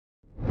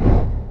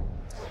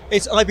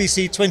It's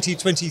IBC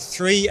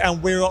 2023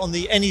 and we're on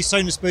the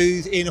Anysonus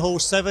booth in Hall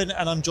 7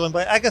 and I'm joined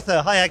by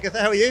Agatha. Hi Agatha,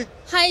 how are you?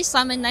 Hi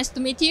Simon, nice to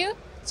meet you.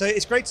 So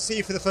it's great to see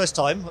you for the first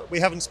time. We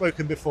haven't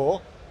spoken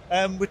before.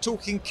 We're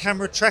talking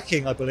camera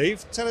tracking, I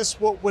believe. Tell us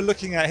what we're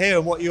looking at here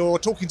and what you're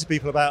talking to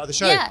people about at the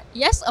show.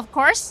 Yes, of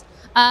course.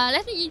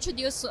 Let me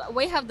introduce.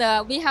 We have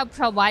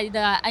provided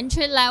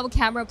entry-level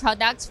camera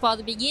products for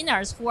the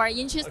beginners who are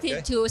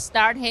interested to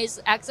start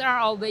his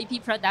XR or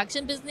VP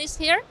production business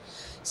here.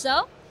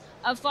 So,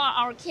 for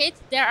our kit,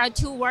 there are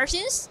two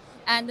versions,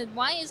 and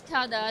one is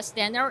called the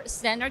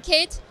standard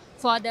kit.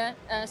 For the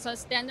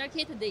standard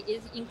kit,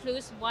 it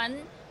includes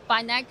one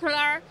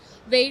binocular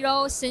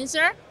visual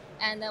sensor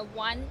and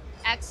one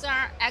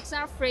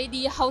XR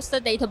 3D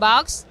hosted data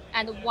box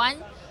and one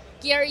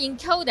gear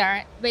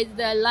encoder with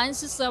the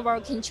lens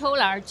servo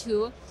controller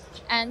too,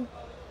 and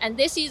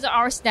this is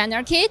our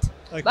standard kit.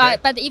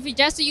 But if you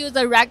just use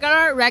the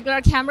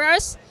regular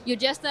cameras, you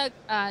just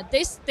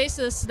this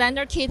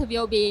standard kit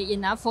will be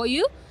enough for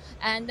you.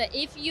 And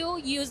if you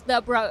use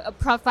the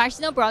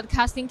professional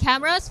broadcasting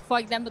cameras, for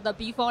example the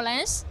B4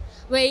 lens,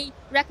 we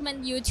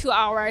recommend you to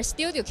our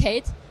studio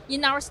kit.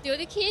 In our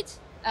studio kit,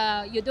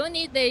 you don't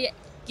need the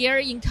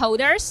gear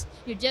encoders.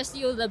 You just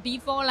use the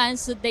B4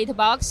 lens data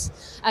box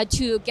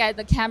to get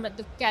the camera,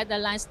 to get the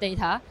lens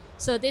data.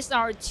 So these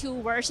are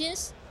two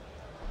versions.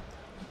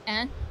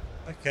 And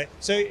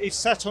so it's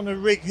sat on a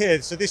rig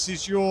here. So this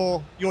is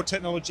your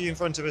technology in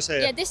front of us here.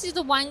 Yeah, this is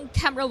the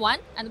camera one,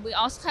 and we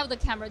also have the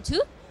camera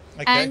two.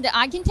 And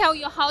I can tell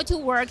you how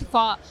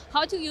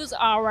to use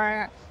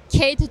our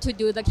kit to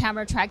do the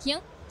camera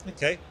tracking.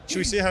 Okay, should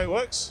we see how it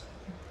works?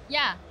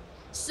 Yeah.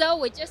 So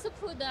we just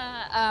put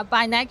the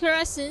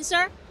binocular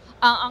sensor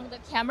on the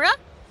camera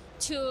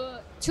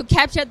to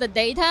capture the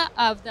data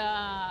of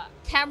the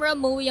camera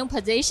moving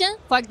position.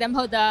 For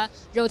example, the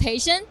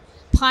rotation,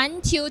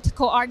 pan, tilt,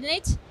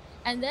 coordinate.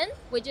 And then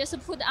we just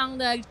put on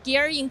the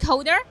gear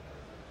encoder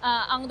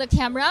on the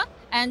camera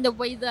and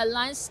with the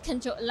lens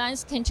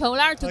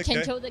controller to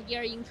control the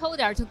gear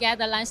encoder to get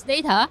the lens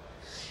data.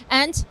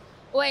 And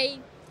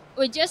we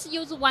just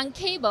use one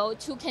cable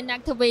to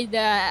connect with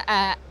the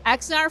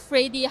XR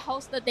 3D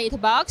hosted data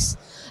box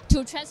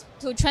to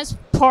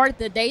transport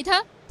the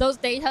data, those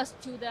data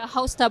to the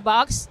host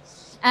box.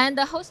 And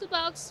the host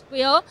box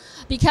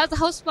because the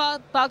host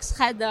box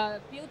has the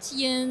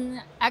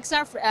built-in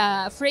XR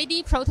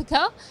 3D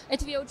protocol,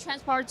 it will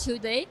transport to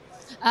the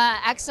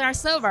XR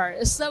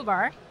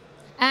server.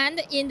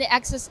 And in the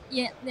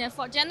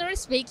for generally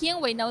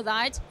speaking, we know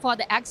that for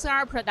the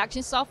XR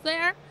production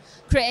software,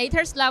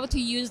 creators love to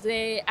use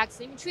the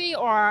asymmetry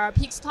or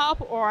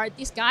pixtop or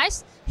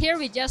disguise. Here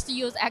we just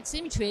use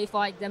asymmetry,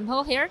 for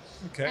example here.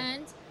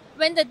 And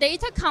when the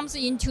data comes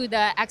into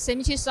the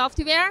asymmetry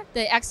software,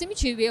 the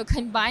asymmetry will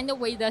combine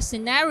with the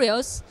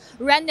scenarios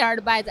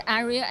rendered by the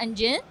Unreal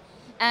Engine,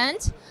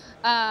 and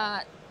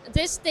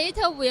this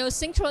data will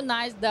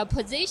synchronize the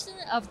position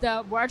of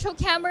the virtual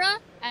camera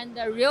and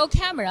the real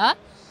camera,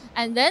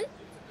 and then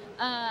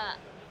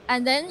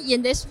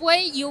in this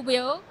way you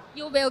will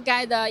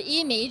get the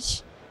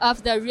image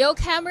of the real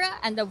camera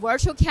and the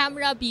virtual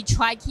camera be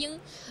tracking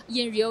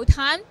in real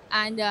time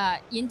and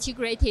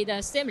integrated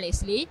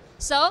seamlessly.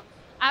 So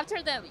after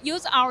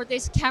use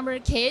this camera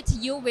kit,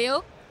 you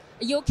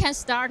can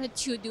start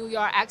to do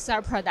your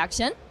XR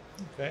production.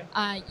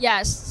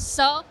 Yes.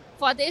 So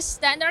for this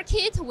standard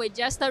kit, we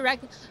just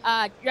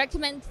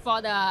recommend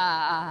for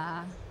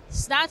the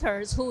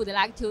starters who would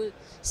like to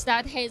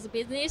start his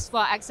business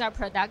for XR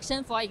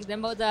production. For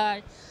example,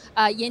 the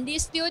indie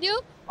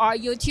studio or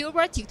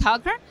YouTuber,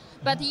 TikToker.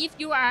 But if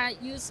you are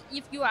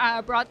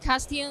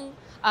broadcasting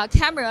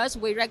cameras,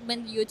 we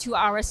recommend you to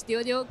our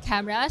studio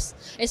cameras,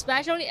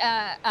 especially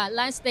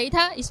lens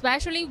data,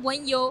 especially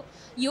when you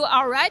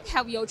already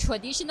have your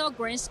traditional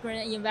green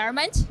screen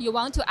environment, you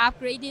want to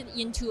upgrade it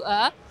into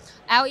a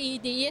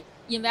LED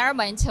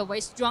environment,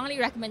 we strongly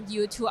recommend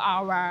you to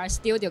our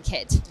studio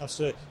kit.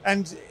 Absolutely.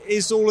 And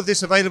is all of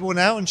this available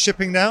now and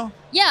shipping now?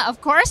 Yeah,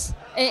 of course.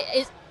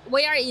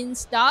 We are in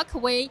stock.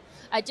 We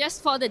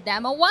just for the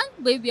demo one,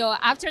 we will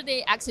after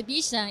the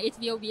exhibition, it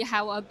will be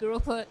have a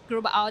group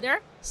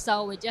order.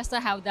 So we just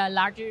have the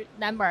larger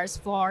numbers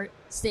for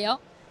sale.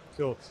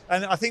 Cool.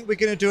 And I think we're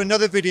going to do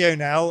another video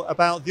now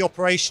about the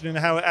operation and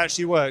how it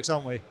actually works,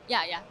 aren't we?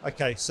 Yeah.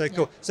 Okay, so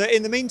cool. So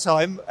in the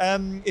meantime,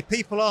 if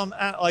people aren't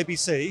at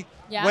IBC,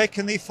 where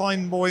can they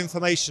find more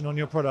information on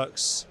your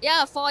products?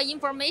 Yeah, for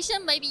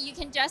information, maybe you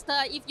can just,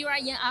 if you are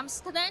in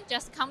Amsterdam,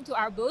 just come to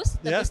our booth.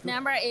 The booth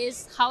number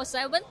is Hall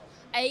 7,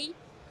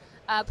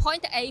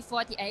 point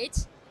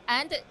A48.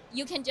 And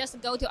you can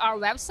just go to our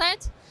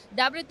website,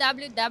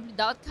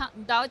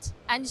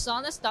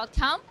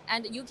 www.anysonus.com,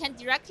 and you can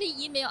directly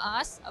email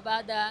us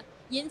about the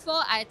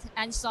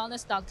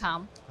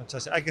info@anysonus.com.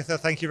 Fantastic. Agatha,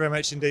 thank you very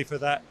much indeed for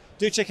that.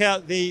 Do check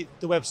out the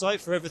website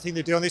for everything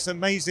they do on this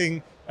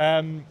amazing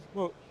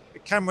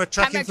camera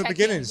tracking for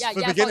beginners.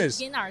 For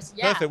beginners.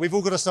 Perfect. We've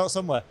all got to start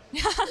somewhere.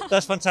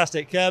 That's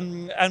fantastic.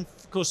 And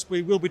Of course,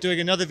 we will be doing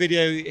another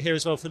video here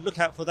as well, so look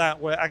out for that,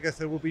 where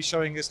Agatha will be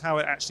showing us how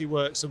it actually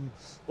works and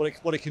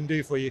what it can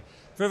do for you.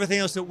 For everything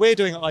else that we're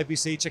doing at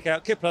IBC, check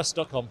out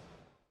kitplus.com.